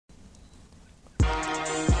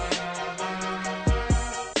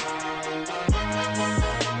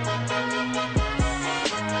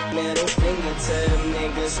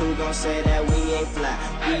gon' say that we ain't fly.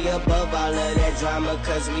 We above all of that drama,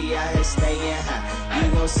 cause we out here staying high.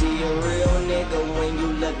 You gon' see a real nigga when you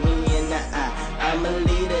look me in the eye. I'm a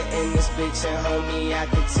leader in this bitch, and homie, I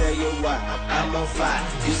can tell you why. I'm on fire.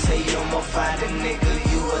 You say you're more fire than nigga,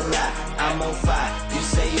 you a lie. I'm on fire. You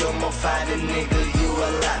say you're more fire than nigga, you a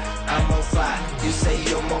lie. I'm on fire. You say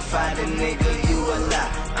you're more fire than nigga, you a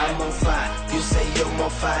lie. I'm on fire. You say you're more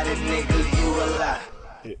fire than nigga, you a lie.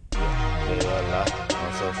 They a lie.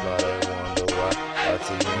 I'm so fly, they wonder why.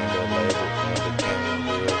 Y.T.N the label, and the game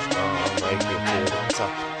real strong. Make it to the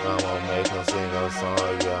top. I'm gonna make them sing a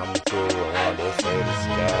song. Yeah, I'm Trill. They say the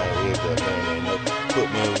sky is the limit. No, put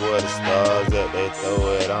me where the stars at. They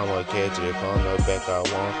throw it, I'ma catch it from the back. I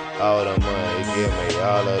want all the money, give me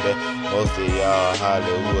all of that. Most of y'all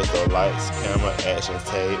Hollywood, so lights, camera, action,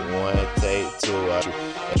 take one, take two. I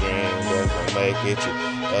dream that's gonna make it true.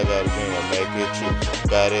 I got a dream to make it true.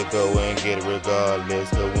 Gotta go and get it regardless.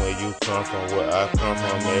 Cause when you come from where I come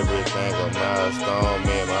from, everything a milestone.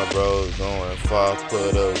 Me and my bros going far,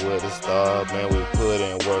 put up with the stars. Man, we put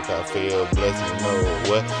in work, I feel blessed. You know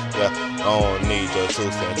what? Yeah, I don't need your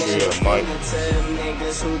 2 cent Trill, Mike. To them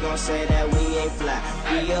niggas who gon' say that we ain't fly.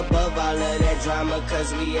 We above all of that drama,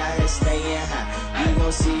 cause we out here staying high. You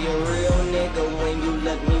gon' see a real nigga when you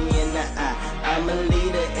look me in the eye. I'm a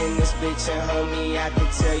leader in this bitch, and homie, I can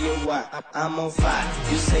tell you why. I'm on fire.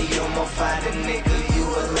 You say you're more fire than nigga, you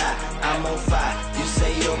a lie. I'm on fire. You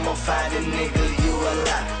say you're more fire than nigga, you a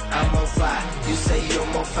lie. I'm on fire. You say you're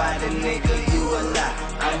more fire than nigga, you a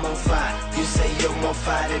lie. I'm on fire. You say you're more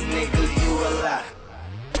fire than nigga, you a lie.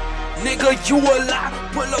 Nigga, you a lie.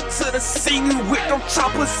 Pull up to the scene with them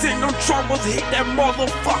choppers and them drummers. Hit that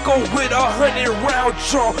motherfucker with 100-round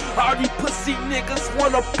drum. All these pussy niggas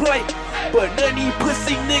wanna play, but none of these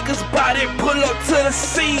pussy niggas bout it. Pull up to the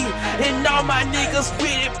scene, and all my niggas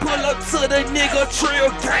with it. Pull up to the nigga Trill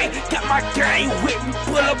gang. Got my gang with me.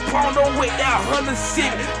 Pull up on them with that 100 city.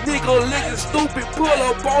 Nigga looking stupid. Pull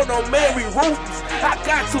up on them Mary Rufus. I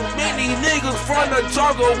got too many niggas from the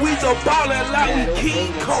jungle. We just ballin' like we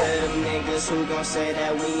King Kong. Niggas who gon' say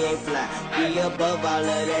that we ain't fly. We above all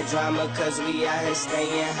of that drama, cause we out here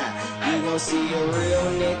staying high. You gon' see a real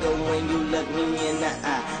nigga when you look me in the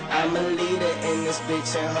eye. I'm a leader in this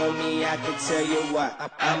bitch, and homie, I can tell you why.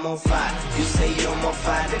 I'm on fire. You say you're more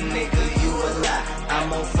fire than nigga, you a lie.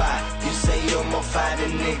 I'm on fire. You say you're more fire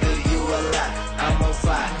than nigga, you a lie. I'm on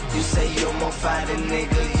fire. You say you're more fire than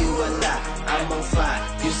nigga, you a lie. I'm on fire.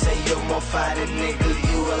 You say you're more fire than nigga,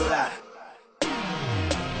 you a lie.